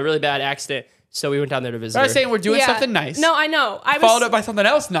got in a really bad accident, so we went down there to visit I was her. saying we're doing Yeah. something nice. No, I know. I was Followed up by something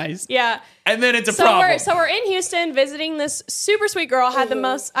else nice. yeah. And then it's a So problem. we're in Houston visiting this super sweet girl. Had the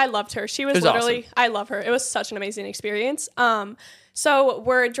most. I loved her. She was was literally. awesome. I love her. It was such an amazing experience. So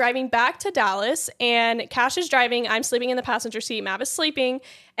we're driving back to Dallas, and Cash is driving. I'm sleeping in the passenger seat. Mav is sleeping,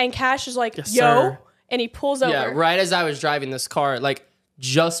 and Cash is like, Yes, "Yo," sir. and he pulls over. Yeah, right as I was driving this car, like,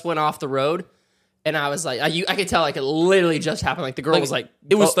 just went off the road, and I was like, I could tell, like, it literally just happened. Like, the girl was like,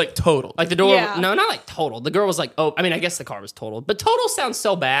 it was oh, like total. like the door. Yeah. No, not like total. The girl was like, oh, I mean, I guess the car was totaled, but total sounds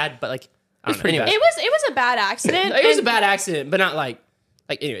so bad. But like, I don't know. pretty Anyways. It was a bad accident. It was a and- bad accident, but not like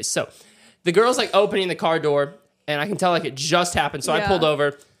anyways. So the girl's like opening the car door, and I can tell like it just happened. So I Yeah. pulled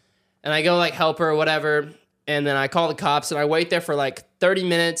over, and I go like help her or whatever, and then I call the cops, and I wait there for like 30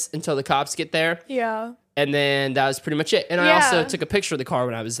 minutes until the cops get there, Yeah. and then that was pretty much it. And I Yeah. also took a picture of the car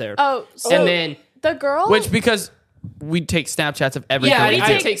when I was there. Oh, so and then the girl. Which because we take Snapchats of everything yeah, we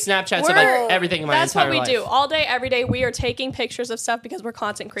I do. take Snapchats of We're- like everything in my that's entire what we life. do all day, every day. We are taking pictures of stuff because we're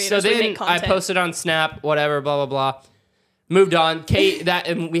content creators. So we then make I content. posted on Snap, whatever, blah blah blah. Moved on. Kate,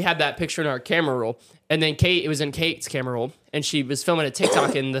 and we had that picture in our camera roll, and then Kate, it was in Kate's camera roll, and she was filming a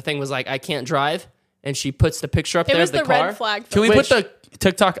TikTok, and the thing was like, I can't drive, and she puts the picture up It there was of the the car. red flag. Can we photo. put the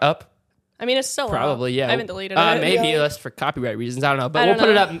TikTok up? I mean, it's still up. Probably, yeah. I haven't deleted it. Maybe Yeah. that's for copyright reasons. I don't know, but I we'll don't put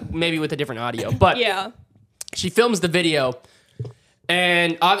it know. up maybe with a different audio. But Yeah. she films the video.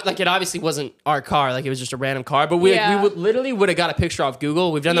 And like it obviously wasn't our car, like it was just a random car. But we Yeah. literally would have got a picture off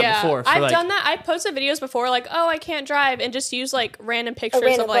Google. We've done that before. I've like, done that. I've posted videos before, like, oh, I can't drive, and just use like random pictures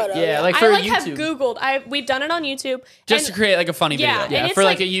random of like. photo. Yeah, like I for like YouTube. have Googled. We've done it on YouTube. Just and to create like a funny Yeah, video. and Yeah, it's for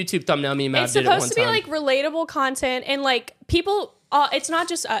like like- a YouTube thumbnail. Me and Matt it's did it one supposed to be time. like relatable content, and like people. It's not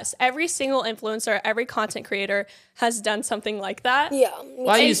just us. Every single influencer, every content creator has done something like that. Yeah. Well,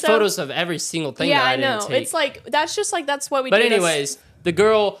 I And use so- photos of every single thing Yeah, that I I didn't know. take. It's like that's just like that's what we. but do. That's- anyways, the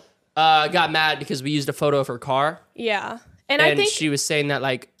girl got mad because we used a photo of her car, yeah, and and I think she was saying that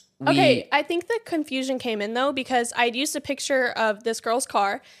like we. okay, I think the confusion came in though because I'd used a picture of this girl's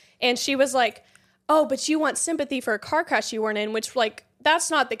car, and she was like, "Oh, but you want sympathy for a car crash you weren't in," which like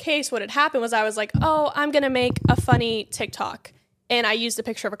that's not the case. What had happened was I was like, "Oh, I'm gonna make a funny TikTok," and I used a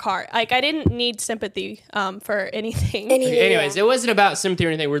picture of a car. Like I didn't need sympathy for anything. Anyways, it wasn't about sympathy or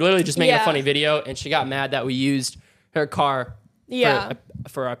anything. We're literally just making a Yeah. funny video, and she got mad that we used her car. Yeah.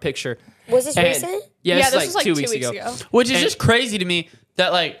 For our picture. Was this And- recent? Yeah, Yeah, this, this is was like like 2 weeks ago. Which is And- just crazy to me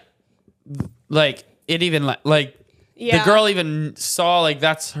that like it even like Yeah. the girl even saw like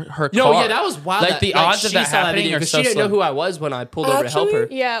that's her No, car. yeah, that was wild. Like that, the odds of she that saw happening video are 'cause so she didn't know slow. who I was when I pulled over to help her.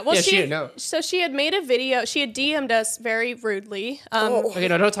 Yeah, well, she didn't know. So she had made a video. She had DM'd us very rudely. Oh. Okay,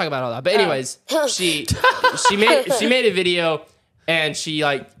 no, don't talk about all that. But anyways, she made a video and she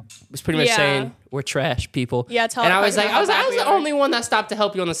like was pretty much saying we're trash people. Yeah, tell and her I was like, I was we the are. only one that stopped to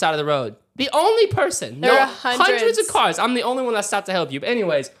help you on the side of the road. The only person. There No, are hundreds of cars. I'm the only one that stopped to help you. But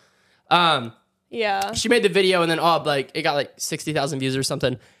anyways, Yeah. she made the video, and then it got like 60,000 views or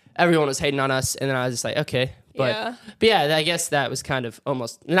something. Everyone was hating on us, and then I was just like, okay. But yeah, I guess that was kind of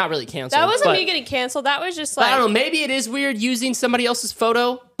almost not really canceled. That wasn't me getting canceled. That was just like, I don't know. Maybe it is weird using somebody else's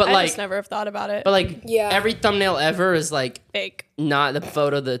photo, but I like just never have thought about it. But like every thumbnail ever is like fake. Not the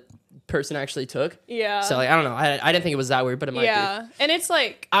photo the person actually took. Yeah. So like I don't know. I didn't think it was that weird, but it might be. Yeah. And it's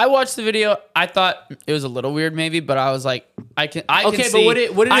like I watched the video. I thought it was a little weird, maybe, but I was like, I can Okay, see.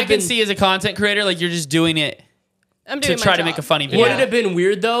 but would it I have can been- see as a content creator, like you're just doing it I'm to doing try my to make job. a funny video. Would it have been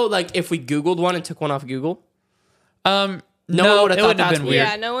weird though? Like if we Googled one and took one off Google? No, one it would've thought wouldn't have that's been weird.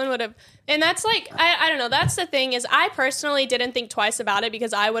 Yeah, no one would have. And that's like, I don't know. That's the thing is I personally didn't think twice about it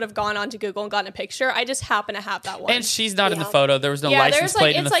because I would have gone onto Google and gotten a picture. I just happen to have that one. And she's not in the photo. There was no yeah, license there's plate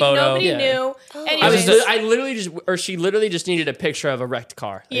like, in it's the like photo. nobody Yeah. knew. Anyways, She literally just needed a picture of a wrecked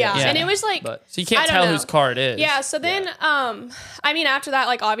car. yeah. Yeah. And it was like, But- So you can't I don't tell know. whose car it is. Yeah, so then, I mean, after that,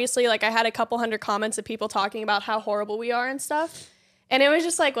 like, obviously, like, I had a couple hundred comments of people talking about how horrible we are and stuff. And it was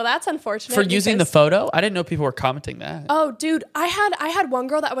just like, well, that's unfortunate. For using the because- photo? I didn't know people were commenting that. Oh, dude, I had one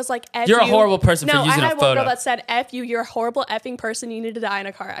girl that was like, F You're a you. horrible person for No, using I a had one photo. girl that said, F you, you're a horrible effing person, you need to die in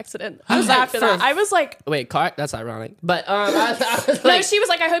a car accident. I was like, After that, I was like, Wait, car? That's ironic. But I was no, like, she was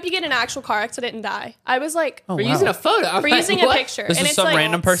like, I hope you get in an actual car accident and die. I was like, Oh, for wow. using a photo. I'm for like, using what? a picture. This and was it's some like,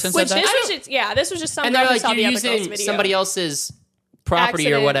 random person said which that? this was just, yeah, this was just some And girl they're who like, saw the you're other girl's using video. somebody else's property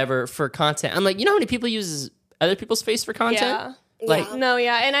or Accident. whatever for content. I'm like, you know how many people use other people's face for content? Yeah. Like, No,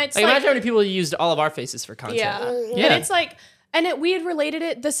 yeah, and it's like, like, imagine how many people used all of our faces for content. yeah. Yeah. And it's like, we had related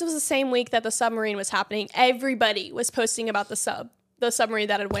it. This was the same week that the submarine was happening. Everybody was posting about the submarine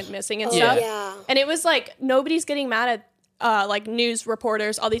that had went missing and stuff. yeah. And it was like, nobody's getting mad at like news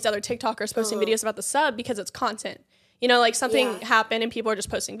reporters, all these other TikTokers posting videos about the sub because it's content. You know, like something happened and people are just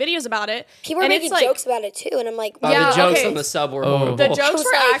posting videos about it. People are and making it's like, jokes about it too, and I'm like, Yeah, The jokes okay. on the sub were Oh. horrible. the jokes was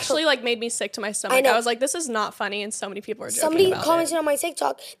were like- actually like made me sick to my stomach. I know. I was like, this is not funny, and so many people are joking somebody about commented it. on my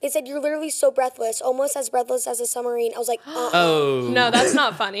TikTok. They said you're literally so breathless, almost as breathless as a submarine. I was like, Oh. No, that's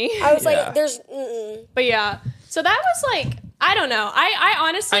not funny. I was Yeah. like, there's. But yeah, so that was like, I don't know. I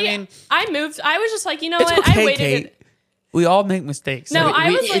honestly, I mean- I moved. I was just like, you know It's what? okay, I waited. Kate. We all make mistakes. No,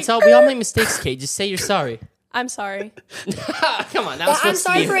 I was like, we all make mistakes, Kate. Just say you're sorry. I'm sorry. Come on, that was I'm supposed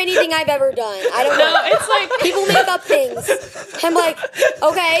sorry to for be. anything I've ever done. I don't know. No, it's like, People make up things. I'm like,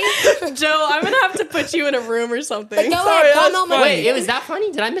 okay, Joe, I'm gonna have to put you in a room or something. go ahead, come on my. Wait, it was that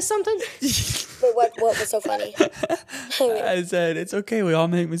funny? Did I miss something? Wait, what was so funny? I said, it's okay. We all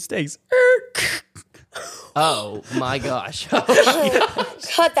make mistakes. Oh my gosh. Cut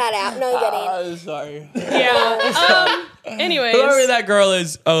that out. No, I'm kidding. I'm sorry. Yeah. Anyways, Whoever that girl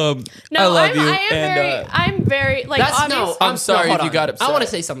is, I love you. I'm very like That's obvious. no. I'm sorry hold if you on. got upset. I want to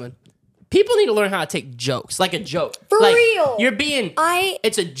say something. People need to learn how to take jokes, like a joke. For Like, real. You're being.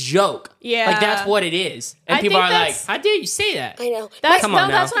 It's a joke. Yeah. Like that's what it is. And I people think are like, that's- "How dare you say that?" I know. That's Come on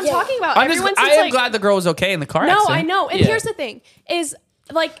now. that's what I'm Yeah. talking about. I Everyone's am just like, glad the girl was okay in the car no, accident. I know. And Yeah. here's the thing: is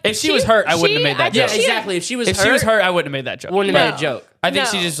like If she was hurt, I wouldn't have made that Yeah, joke. exactly. If she was If she was hurt, I wouldn't have made that joke. wouldn't have made a No. joke. I think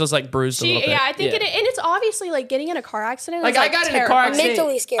No. she just was like bruised a little bit. Yeah, I think Yeah. and it's obviously like getting in a car accident. Like is, I got in a car terrifying. accident.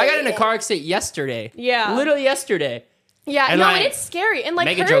 Mentally scary, I got in a yeah. car accident yesterday. Yeah. Literally yesterday. Yeah, And, no, like, and it's scary. And like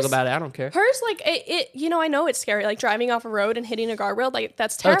Make hers, a joke about it. I don't care. Hers, like it, you know, I know it's scary. Like driving off a road and hitting a guardrail, like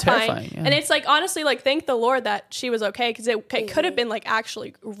that's terrifying. terrifying, yeah. And it's like honestly, like thank the Lord that she was okay because it could have been like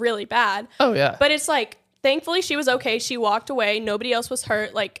actually really bad. Oh, yeah. But it's like thankfully she was okay. She walked away. Nobody else was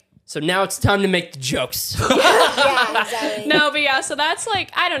hurt. Like So now it's time to make the jokes. Yeah, exactly. no, but yeah. So that's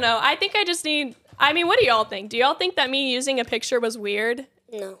like I don't know. I think I just need. I mean, what do y'all think? Do y'all think that me using a picture was weird?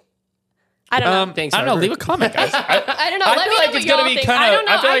 No. I don't know. Thanks, I don't know. Harper. Leave a comment, guys. I don't know. I Let feel me like know it's what gonna y'all be think. kinda- I don't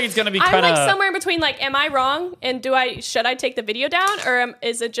know. I feel like it's gonna be I'm like kinda- somewhere between like, am I wrong and should I take the video down or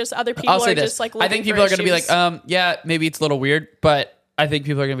is it just other people I'll say are this. just like I looking think for people are going to be issues? like, yeah, maybe it's a little weird, but I think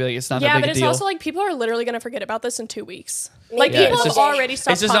people are going to be like, it's not yeah, that big but a it's deal. also like people are literally going to forget about this in 2 weeks. Like Maybe. people it's have just- already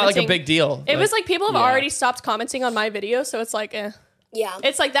stopped. it's just not like a commenting. big deal. It was like people have yeah. already stopped commenting on my video, so it's like, Yeah.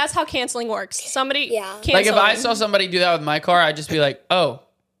 it's like that's how canceling works. Somebody, Yeah. canceling. Like if I saw somebody do that with my car, I'd just be like, oh,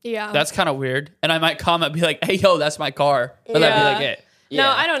 yeah, that's kind of weird. And I might comment, be like, hey, yo, that's my car. But that'd be Yeah. like it. no,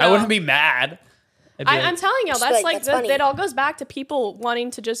 I don't know. I wouldn't be mad. I'd be like, I'm telling y'all, Just that's like, like that's funny. that all goes back to people wanting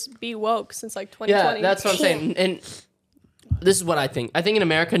to just be woke since like 2020. Yeah, that's what I'm saying. And this is what I think. I think in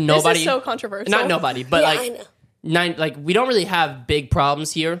America, This nobody, is so controversial. not nobody, but Yeah, I like know. like we don't really have big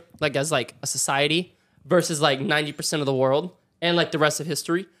problems here, like as like a society versus like 90% of the world and like the rest of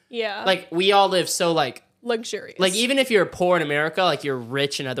history. Yeah. Like we all live so like luxurious. Like, even if you're poor in America, like, you're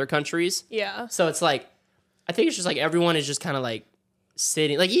rich in other countries. Yeah. So it's like, I think it's just like everyone is just kind of like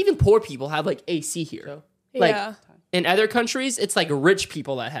sitting. Like, even poor people have like AC here. Like, yeah. in other countries, it's like rich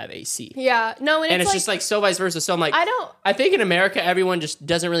people that have AC. Yeah. No, And it's like, just like so vice versa. So I'm like, I think in America, everyone just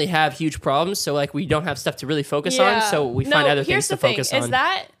doesn't really have huge problems. So like, we don't have stuff to really focus on. So we find other things to focus on.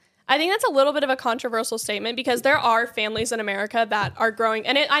 I think that's a little bit of a controversial statement because there are families in America that are growing,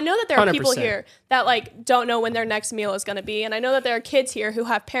 and I know that there are people 100%. here that like don't know when their next meal is going to be, and I know that there are kids here who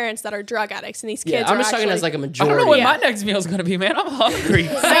have parents that are drug addicts, and these kids. I'm just talking as like a I majority. don't know what my next meal is going to be, man. I'm hungry.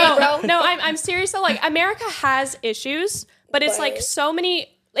 No, I'm serious though. Like America has issues, but it's like so many.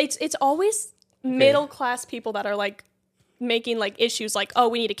 It's always middle class people that are like making like issues like, oh,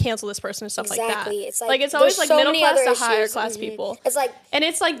 we need to cancel this person and stuff like that. It's it's always like so middle many class other to higher issues. class people. It's like, and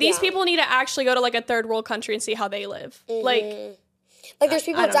it's like these people need to actually go to like a third world country and see how they live. Like there's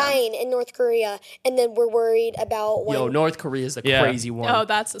people dying in North Korea, and then we're worried about when. Yo, North Korea is a crazy one. Oh,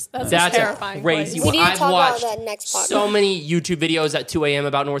 that's a terrifying a crazy place. one. We need to I've talk watched about that next podcast. so many YouTube videos at 2 a.m.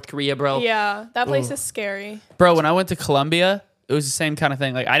 about North Korea, bro. Yeah, that place is scary. Bro, when I went to Colombia, it was the same kind of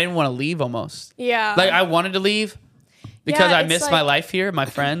thing. Like, I didn't want to leave almost. Yeah. Like, I wanted to leave because Yeah, I it's missed like- my life here, my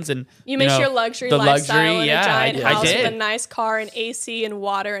friends, and You miss your luxury lifestyle in a giant I house did. with a nice car and AC and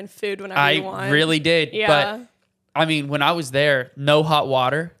water and food whenever you want. I really did. Yeah. But I mean, when I was there, no hot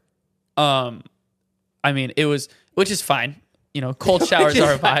water. I mean, it was, which is fine. You know, cold showers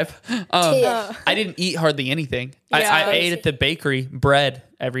are a vibe. I didn't eat hardly anything. Yeah. I ate at the bakery bread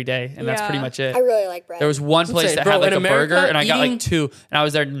every day, and that's pretty much it. I really like bread. There was one place say, that bro, had like in a America, burger, and I got eating- like 2, and I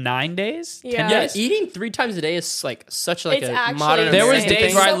was there 9 days. 10 Yeah. Yeah, days. eating 3 times a day is like such like It's a actually modern. There was insane. days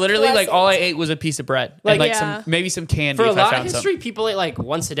It's where I so literally like pleasant. all I ate was a piece of bread, and like Yeah. maybe some candy For a if I lot of found some. history, people ate like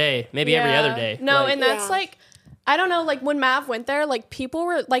once a day, maybe every other day. No, Like, and that's Yeah. like, I don't know, like when Mav went there, like people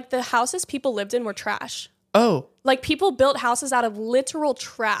were, like the houses people lived in were trash. Oh, Like people built houses out of literal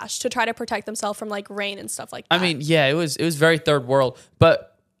trash to try to protect themselves from like rain and stuff like that. I mean, yeah, it was very third world. But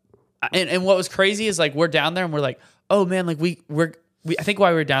and what was crazy is like we're down there and we're like, oh man, like we're I think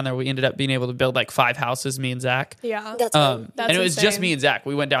while we were down there, we ended up being able to build like 5 houses, me and Zach. yeah. That's fun. That's and it was just insane. me and Zach.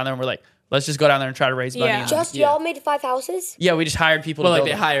 We went down there and we're like, let's just go down there and try to raise money. Yeah. And, Just y'all made 5 houses? yeah, we just hired people well, to like build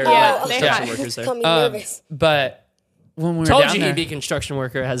they them. hire Yeah, like, they construction hire. workers there. Got me nervous. But when we were Told down you there, he'd be a construction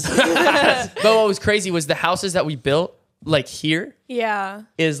worker. Has but what was crazy was the houses that we built like here Yeah.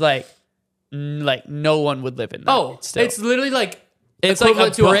 is like no one would live in that. oh, still. it's literally like It's like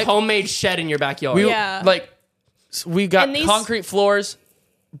equivalent a to brick- a homemade shed in your backyard. we Yeah. like we got And these- concrete floors,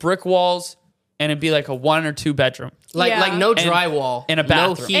 brick walls, and it'd be like a 1 or 2 bedroom. like Yeah. no drywall and a no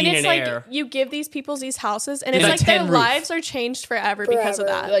bathroom. heating And it's like air. you give these people these houses, and And it's a like their tin roof. lives are changed forever because of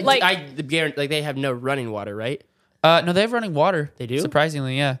Forever. that. Like, Like they have no running water, right? No, they have running water. They do?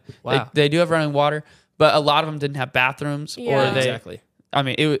 Surprisingly, yeah. Wow. They do have running water, but a lot of them didn't have bathrooms Yeah. or they. Exactly. I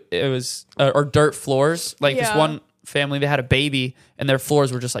mean, it was or dirt floors. Like this Yeah. one family, they had a baby and their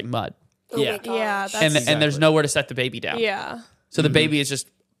floors were just like mud, Oh Yeah. my gosh. yeah, that's and there's nowhere to set the baby down. yeah, So the baby is just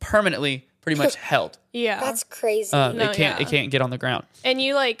permanently, pretty much held. yeah. That's crazy. No, It can't get on the ground. And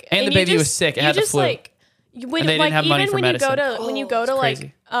you like, And the you baby was just- sick. It you had the just, flu. Like, when, And they didn't like have money even for when you go medicine. to when you go it's to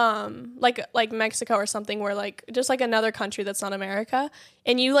crazy. like Mexico or something where like just like another country that's not America,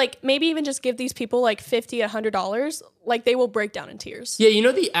 and you like maybe even just give these people like $50, $100, like they will break down in tears. Yeah, you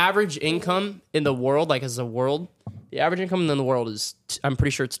know the average income in the world, like as a world, the average income in the world is I'm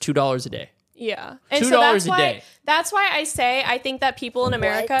pretty sure it's $2 a day. Yeah. And $2 that's a why, day. That's why I say I think that people in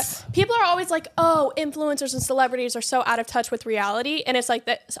America, What? people are always like, oh, influencers and celebrities are so out of touch with reality. And it's like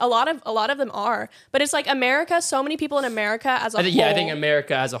that a lot of them are. But it's like America, so many people in America as a whole. I think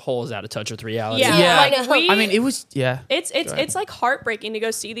America as a whole is out of touch with reality. Yeah. Yeah. Like I mean, it was it's like heartbreaking to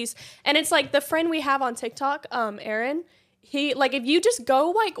go see these. And it's like the friend we have on TikTok, Aaron, he like if you just go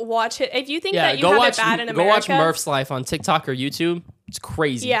like watch it, if you think that you go have watch it bad in go watch America. Murph's life on TikTok or YouTube. It's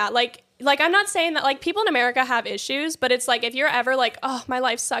crazy. Yeah, like I'm not saying that like people in America have issues, but it's like if you're ever like, oh, my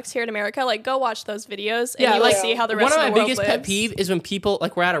life sucks here in America, like go watch those videos and Yeah, you like like, see how the rest one of of my the world biggest pet lives. peeve is when people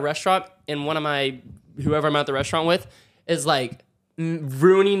like we're at a restaurant and one of my whoever I'm at the restaurant with is like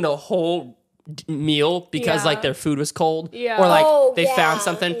ruining the whole meal because Yeah. like their food was cold Yeah. or like Oh, they yeah. found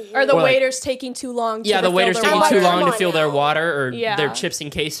something Or the like, waiter's taking too long. yeah, to the refill waiter's their taking water. too long Come to on fill their now. water or Yeah. their chips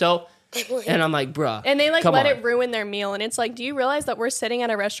and queso, and I'm like, bruh, And they like come let on. it ruin their meal. And it's like, do you realize that we're sitting at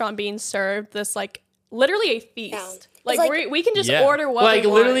a restaurant being served this like literally a feast? Yeah. Like, It's like- we can just Yeah. order what like we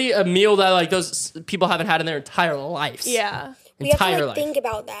want. literally a meal that like those people haven't had in their entire lives. Yeah. We have to entire like life. think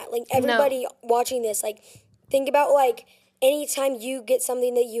about that. Like everybody watching this, like think about like anytime you get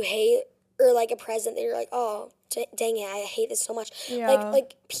something that you hate or like a present that you're like, oh, dang it, I hate this so much. Yeah.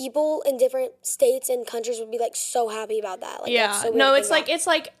 Like people in different states and countries would be like so happy about that. Like, that's so weird no, to it's think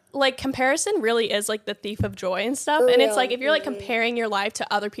like about. comparison really is like the thief of joy and stuff. For And it's real. like if you're like comparing your life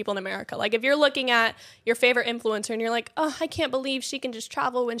to other people in America, like if you're looking at your favorite influencer and you're like, oh, I can't believe she can just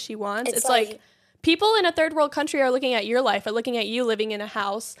travel when she wants. It's like people in a third world country are looking at your life, are looking at you living in a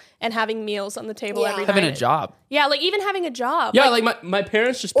house and having meals on the table every night. Having a job. Yeah, like even having a job. Yeah, like my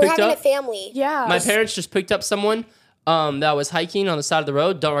parents just Or picked having up. a family. Yeah. My parents just picked up someone that was hiking on the side of the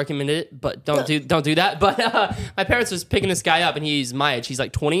road. Don't recommend it, but don't do that. But my parents was picking this guy up, and he's my age. He's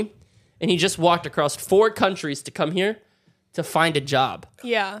like 20, and he just walked across 4 countries to come here to find a job.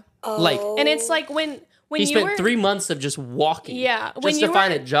 Yeah. Like, And it's like when he you spent were 3 months of just walking. Yeah, when just you to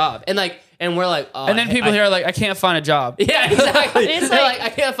find were- a job, and we're like, oh, And then people here are like, I can't find a job. yeah, exactly. It's They're like-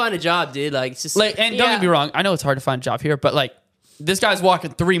 like, I can't find a job, dude. Like, it's just Like, and don't Yeah. get me wrong, I know it's hard to find a job here, but like, this guy's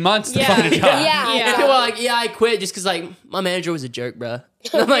walking 3 months to Yeah. find a job. Yeah. Yeah. And people are like, yeah, I quit just because like my manager was a jerk, bro.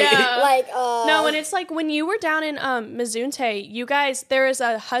 I'm like, Yeah. Like, No, and it's like when you were down in Mazunte, you guys, there was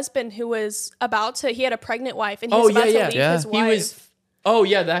a husband who was he had a pregnant wife, and he Oh, was about yeah, to yeah. leave Yeah. his wife. He was. Oh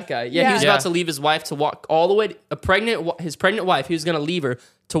yeah, that guy. Yeah, he was Yeah. about to leave his wife to walk all the way. His pregnant wife. He was gonna leave her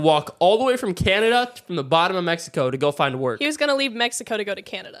to walk all the way from Canada, from the bottom of Mexico, to go find work. He was going to leave Mexico to go to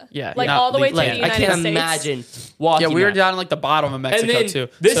Canada. Yeah, Like not all the way leave to the Canada. I United can't States. imagine walking. Yeah, we were that. down in like the bottom of Mexico then too.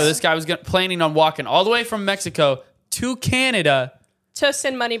 this- So this guy was planning on walking all the way from Mexico to Canada. To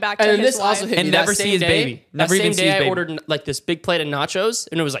send money back to And then his this wife. also hit And me. never That see same his day- baby. Never that even same see day his I baby. ordered like this big plate of nachos,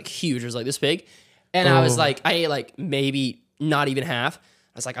 and it was like huge. It was like this big, and I was Oh. like, I ate like maybe not even half.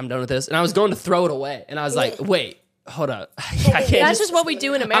 I was like, I'm done with this, and I was going to throw it away, and I was like, wait, hold up, I can't. That's just what we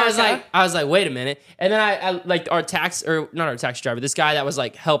do in America. I was like, wait a minute, and then I like our not our taxi driver, this guy that was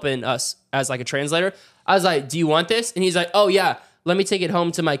like helping us as like a translator. I was like, do you want this? And he's like, oh yeah, let me take it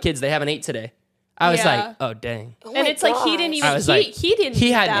home to my kids. They haven't ate today. I was Yeah. like, oh dang. oh and my it's like he didn't gosh. even I was like, he didn't he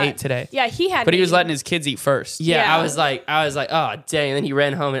eat hadn't that. ate today. Yeah, he had. But he was letting his kids eat first. Yeah, Yeah. I was like, oh dang. And then he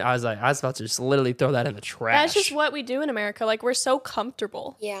ran home, and I was about to just literally throw that in the trash. That's just what we do in America. Like we're so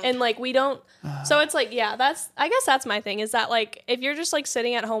comfortable. Yeah. And like we don't. So it's like I guess that's my thing is that like if you're just like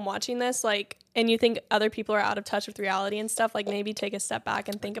sitting at home watching this like and you think other people are out of touch with reality and stuff, like maybe take a step back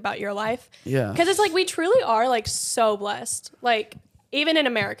and think about your life. Yeah. Because it's like we truly are like so blessed. Like even in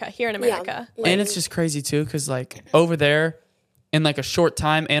America, here in America. And it's just crazy too, because like over there, in like a short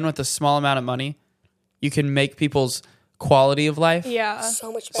time and with a small amount of money, you can make people's quality of life Yeah.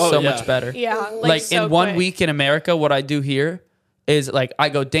 so much better. so yeah. much better. Yeah. Like so in one quick. week in America, what I do here is like I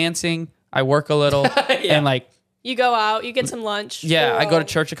go dancing, I work a little, and like You go out, you get some lunch. I go to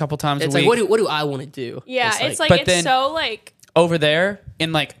church a couple times It's a like, week. what do I want to do? Yeah. It's like But it's then- so like Over there,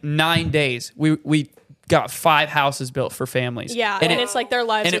 in like 9 days, we got 5 houses built for families. yeah, and and it's like their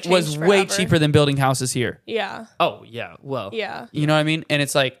lives and are it was changed way forever. cheaper than building houses here. Yeah. Oh yeah, well, Yeah. You know what I mean? And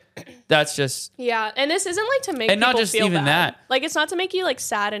it's like that's just Yeah, and this isn't like to make And not people just feel even bad. that. Like it's not to make you like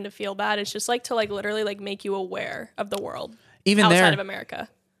sad and to feel bad. It's just like to like literally like make you aware of the world even outside there. of America.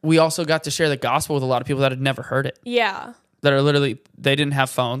 We also got to share the gospel with a lot of people that had never heard it. Yeah, That are literally they didn't have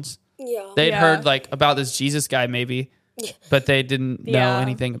phones. Yeah. They'd Yeah. heard like about this Jesus guy maybe, but they didn't know Yeah.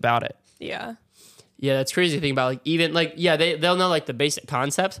 anything about it. yeah, yeah. That's crazy to think about. Like even like they'll know like the basic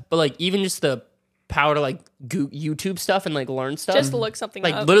concepts, but like even just the power to like YouTube stuff and like learn stuff, just to look something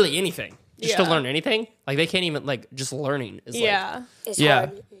like up. literally anything, just to Yeah. learn anything. Like they can't even like just learning is Yeah, It's Yeah.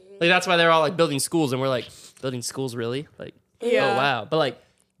 hard. like that's why they're all like building schools, and we're like building schools really like Yeah. oh wow, but like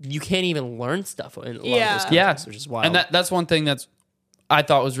you can't even learn stuff in a lot Yeah. of those Yeah, contexts, which is wild. And that's one thing that's I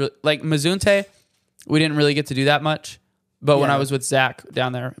thought was really like Mazunte. We didn't really get to do that much, but when Yeah. I was with Zach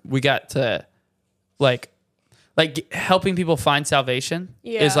down there, we got to like helping people find salvation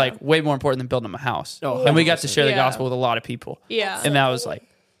Yeah. is like way more important than building them a house. Oh, and we got to 100%. share the Yeah. gospel with a lot of people. yeah, And that was like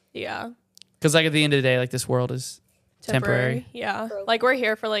yeah. because like at the end of the day, like this world is temporary. Yeah, like we're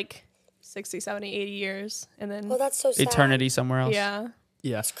here for like 60, 70, 80 years, and then Oh, that's so sad. eternity somewhere else. yeah.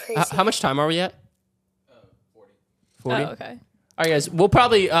 yeah. crazy. How much time are we at? 40. Oh, okay. All right, guys, we'll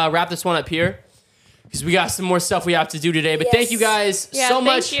probably wrap this one up here because we got some more stuff we have to do today. But Yes. thank you guys Yeah, so thank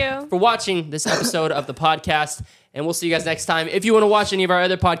much you. for watching this episode of the podcast. And we'll see you guys next time. If you want to watch any of our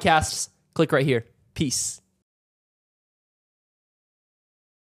other podcasts, click right here. Peace.